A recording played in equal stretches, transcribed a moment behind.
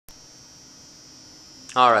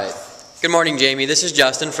All right. Good morning, Jamie. This is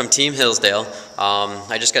Justin from Team Hillsdale.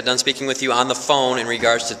 I just got done speaking with you on the phone in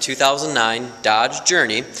regards to 2009 Dodge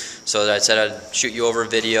Journey. So I said I'd shoot you over a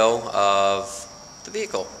video of the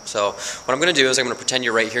vehicle. So what I'm going to do is I'm going to pretend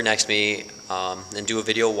you're right here next to me and do a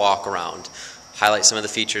video walk around. Highlight some of the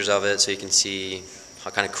features of it so you can see how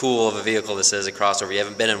kind of cool of a vehicle this is, a crossover. You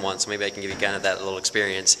haven't been in one, so maybe I can give you kind of that little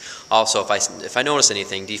experience. Also, if I notice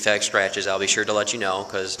anything, defects, scratches, I'll be sure to let you know,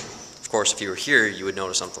 because of course if you were here you would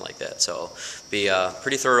notice something like that. So be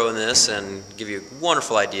pretty thorough in this and give you a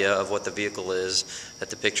wonderful idea of what the vehicle is that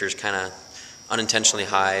the pictures kind of unintentionally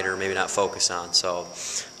hide or maybe not focus on. So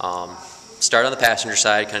start on the passenger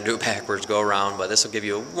side, kind of do it backwards, go around, but this will give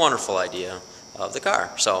you a wonderful idea of the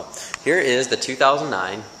car. So here is the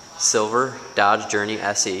 2009 silver Dodge Journey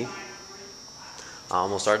SE.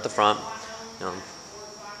 We'll start at the front.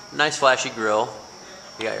 Nice flashy grille.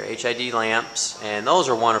 You got your HID lamps, and those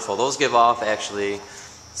are wonderful. Those give off actually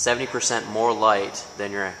 70% more light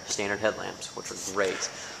than your standard headlamps, which are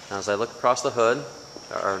great. Now as I look across the hood,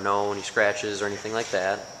 there are no any scratches or anything like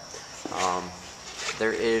that.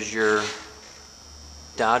 There is your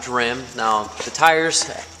Dodge rim. Now the tires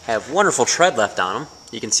have wonderful tread left on them.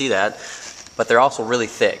 You can see that. But they're also really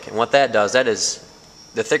thick, and what that does, that is,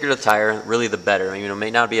 the thicker the tire, really the better. I mean, it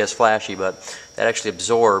may not be as flashy, but that actually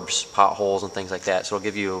absorbs potholes and things like that, so it'll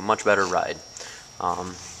give you a much better ride.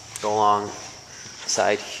 Go along the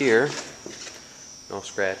side here, no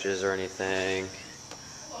scratches or anything.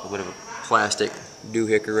 A little bit of a plastic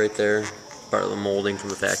doohickey right there, part of the molding from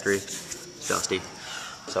the factory. It's dusty.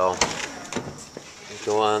 So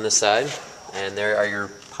go on this side, and there are your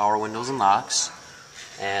power windows and locks.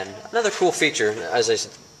 And another cool feature, as I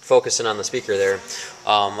said, focusing on the speaker there,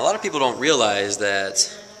 a lot of people don't realize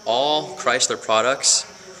that all Chrysler products,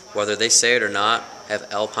 whether they say it or not,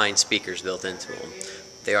 have Alpine speakers built into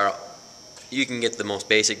them. You can get the most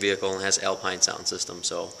basic vehicle and it has Alpine sound system,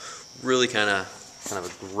 so really kind of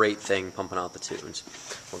a great thing pumping out the tunes.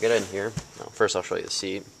 We'll get in here. First I'll show you the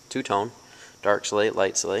seat. Two-tone, dark slate,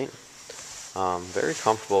 light slate. Very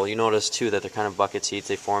comfortable. You notice too that they're kind of bucket seats.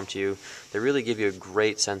 They form to you. They really give you a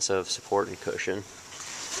great sense of support and cushion.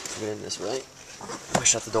 Get in this way.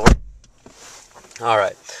 Shut the door.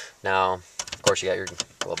 Alright, now of course you got your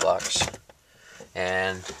glove box,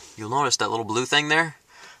 and you'll notice that little blue thing there.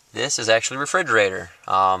 This is actually a refrigerator.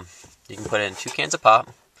 You can put in 2 cans of pop.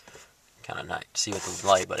 Kind of not see with the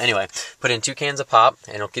light, but anyway, put in 2 cans of pop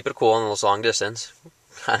and it'll keep it cool in this long distance.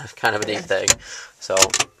 Kind of a neat thing. So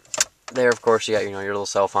there, of course, you got your little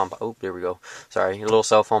cell phone. Oh, there we go. Sorry, your little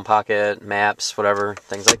cell phone pocket, maps, whatever,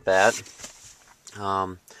 things like that.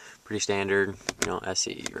 Pretty standard,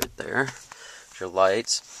 SE right there. Your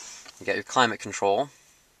lights. You got your climate control.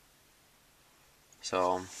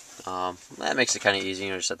 So that makes it kind of easy.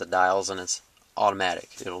 Just set the dials and it's automatic.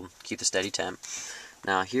 It'll keep the steady temp.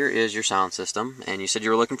 Now here is your sound system, and you said you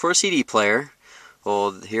were looking for a CD player.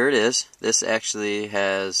 Well, here it is. This actually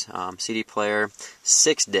has CD player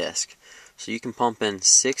 6-disc. So you can pump in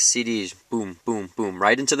 6 CDs, boom, boom, boom,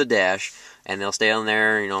 right into the dash, and they'll stay on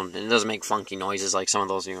there. And it doesn't make funky noises like some of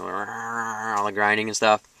those, all the grinding and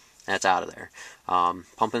stuff. That's out of there.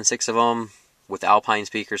 Pumping 6 of them with the Alpine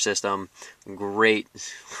speaker system. Great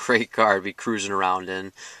car to be cruising around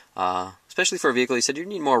in. Especially for a vehicle, he said you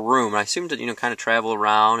need more room. I assumed to kind of travel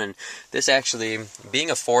around, and this actually, being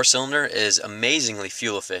a 4-cylinder, is amazingly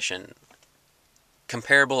fuel efficient.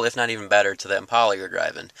 Comparable, if not even better, to the Impala you're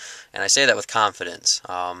driving. And I say that with confidence.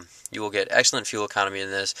 You will get excellent fuel economy in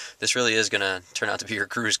this. This really is going to turn out to be your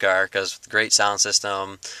cruise car, because great sound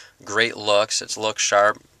system, great looks, it looks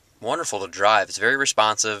sharp, wonderful to drive. It's very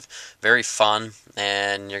responsive, very fun,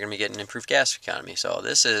 and you're going to be getting improved gas economy. So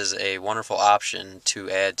this is a wonderful option to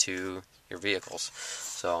add to your vehicles.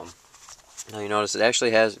 So now you notice it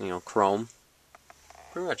actually has, chrome.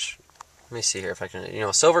 Pretty much. Let me see here if I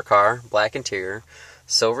can, silver car, black interior,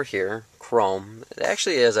 silver here, chrome. It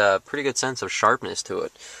actually has a pretty good sense of sharpness to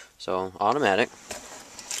it. So, automatic.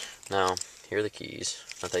 Now, here are the keys.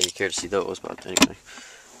 Not that you care to see those, but anyway.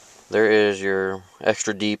 There is your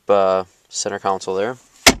extra deep center console there.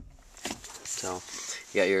 So,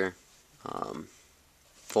 you got your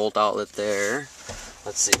volt outlet there.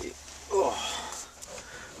 Let's see. Oh.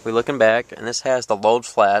 We're looking back, and this has the load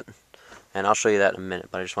flat. And I'll show you that in a minute,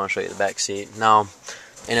 but I just want to show you the back seat. Now,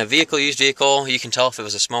 in a used vehicle, you can tell if it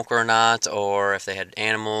was a smoker or not, or if they had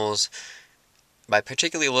animals, by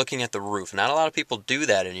particularly looking at the roof. Not a lot of people do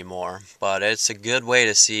that anymore, but it's a good way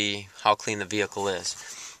to see how clean the vehicle is.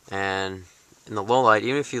 And in the low light,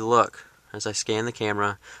 even if you look, as I scan the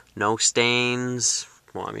camera, no stains.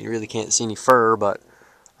 Well, I mean, you really can't see any fur, but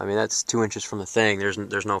I mean, that's 2 inches from the thing.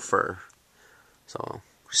 There's no fur. So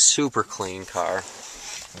super clean car.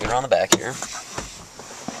 Get around the back here.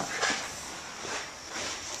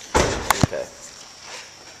 Okay.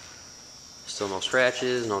 Still no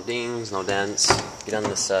scratches, no dings, no dents. Get on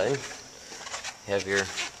this side. You have your,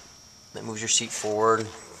 that moves your seat forward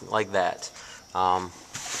like that.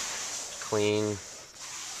 Clean.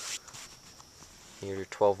 Here's your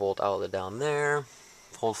 12-volt outlet down there.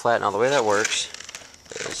 Hold flat. Now the way that works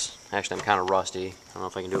is, actually I'm kind of rusty. I don't know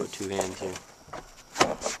if I can do it with two hands here.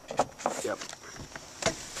 Yep.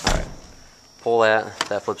 Alright. Pull that.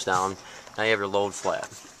 That flips down. Now you have your load flat.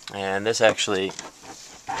 And this actually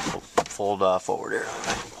fold forward here.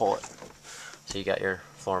 Pull it. So you got your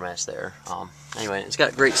floor mats there. Anyway, it's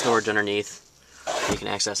got great storage underneath. You can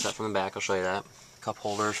access that from the back. I'll show you that. Cup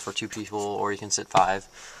holders for 2 people, or you can sit 5.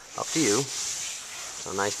 Up to you.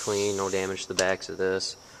 So nice, clean, no damage to the backs of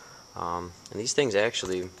this. And these things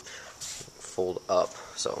actually fold up.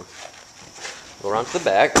 So go around to the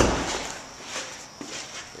back. There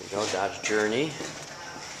you go, Dodge Journey.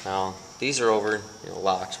 Now these are over,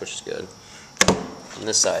 locks, which is good. On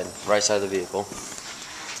this side, right side of the vehicle.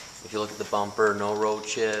 If you look at the bumper, no road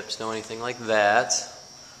chips, no anything like that.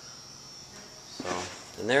 So,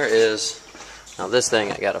 and there is. Now this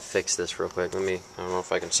thing, I gotta fix this real quick. I don't know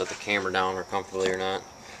if I can set the camera down or comfortably or not.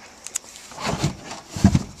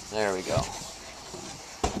 There we go.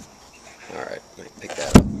 Alright, let me pick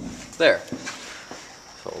that up. There.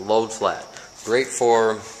 So load flat. Great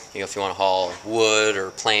for, if you want to haul wood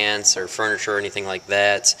or plants or furniture or anything like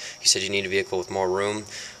that. You said you need a vehicle with more room.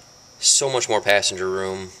 So much more passenger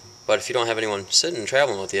room. But if you don't have anyone sitting and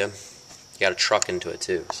traveling with you, you got a truck into it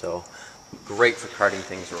too. So great for carting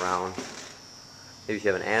things around. Maybe if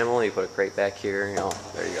you have an animal, you put a crate back here,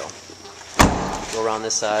 there you go. Go around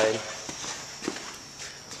this side.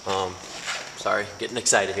 Sorry, getting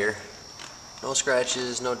excited here. No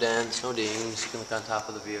scratches, no dents, no dings. You can look on top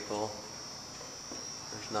of the vehicle.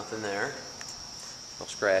 There's nothing there. No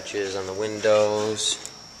scratches on the windows.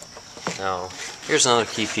 Now, here's another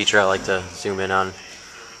key feature I like to zoom in on.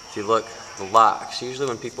 If you look, the locks. Usually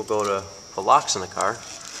when people go to put locks in the car,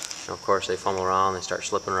 of course they fumble around, they start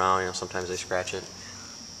slipping around, sometimes they scratch it.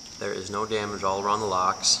 There is no damage all around the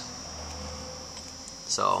locks.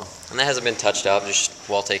 So, and that hasn't been touched up, just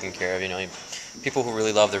well taken care of. People who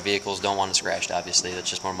really love their vehicles don't want it scratched, obviously. That's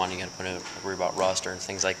just more money you gotta worry about rust or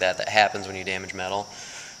things like that. That happens when you damage metal.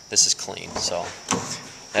 This is clean, so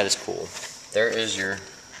that is cool. There is your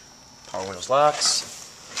power windows locks.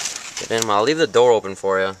 Get in. I'll leave the door open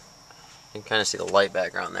for you. You can kind of see the light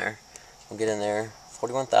background there. We'll get in there.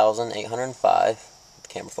 41,805 with the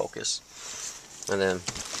camera focus. And then,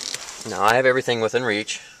 now I have everything within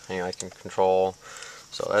reach. I can control.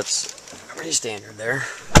 So that's pretty standard there.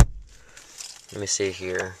 Let me see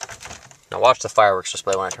here. Now watch the fireworks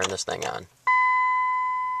display when I turn this thing on.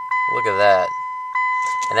 Look at that.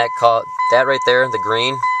 And that right there, the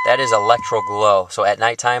green, that is electro glow. So at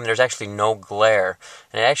nighttime, there's actually no glare.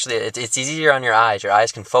 And it's easier on your eyes. Your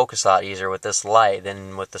eyes can focus a lot easier with this light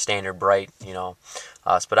than with the standard bright,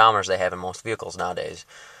 speedometers they have in most vehicles nowadays.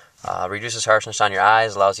 Reduces harshness on your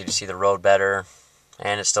eyes, allows you to see the road better,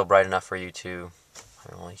 and it's still bright enough for you to,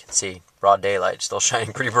 you can see broad daylight, still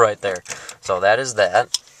shining pretty bright there. So that is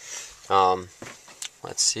that.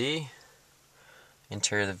 Let's see.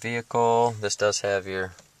 Interior of the vehicle. This does have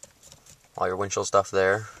all your windshield stuff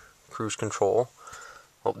there. Cruise control.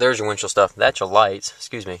 Oh, there's your windshield stuff. That's your lights.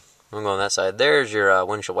 Excuse me. I'm going on that side. There's your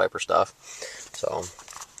windshield wiper stuff. So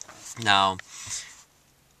now,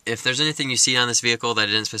 if there's anything you see on this vehicle that I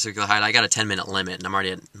didn't specifically highlight, I got a 10-minute limit, and I'm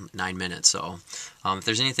already at 9 minutes. So if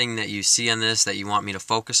there's anything that you see on this that you want me to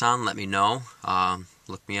focus on, let me know.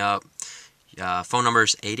 Look me up. Phone number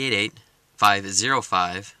is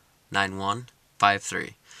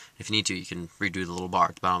 888-505-9153. If you need to, you can redo the little bar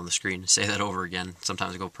at the bottom of the screen and say that over again.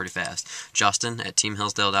 Sometimes I go pretty fast.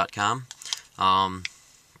 Justin@teamhillsdale.com.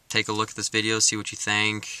 Take a look at this video, see what you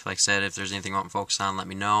think. Like I said, if there's anything you want to focus on, let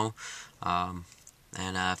me know. And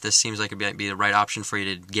if this seems like it might be the right option for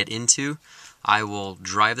you to get into, I will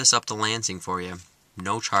drive this up to Lansing for you.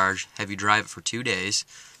 No charge. Have you drive it for 2 days.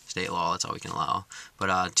 State law, that's all we can allow.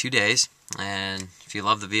 But 2 days. And if you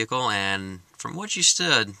love the vehicle, and from what you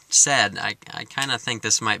said, I kind of think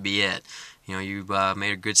this might be it. You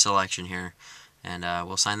made a good selection here. And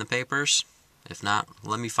we'll sign the papers. If not,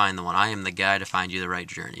 let me find the one. I am the guy to find you the right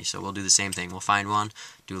Journey. So we'll do the same thing. We'll find one,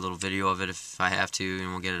 do a little video of it if I have to,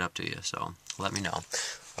 and we'll get it up to you. So let me know.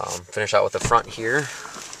 Finish out with the front here.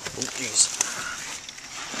 Oh, geez.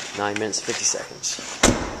 9 minutes, 50 seconds.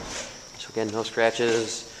 So again, no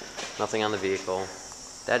scratches, nothing on the vehicle.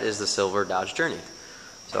 That is the silver Dodge Journey.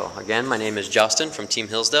 So again, my name is Justin from Team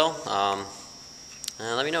Hillsdale.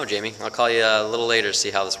 Let me know, Jamie. I'll call you a little later to see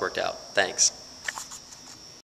how this worked out. Thanks.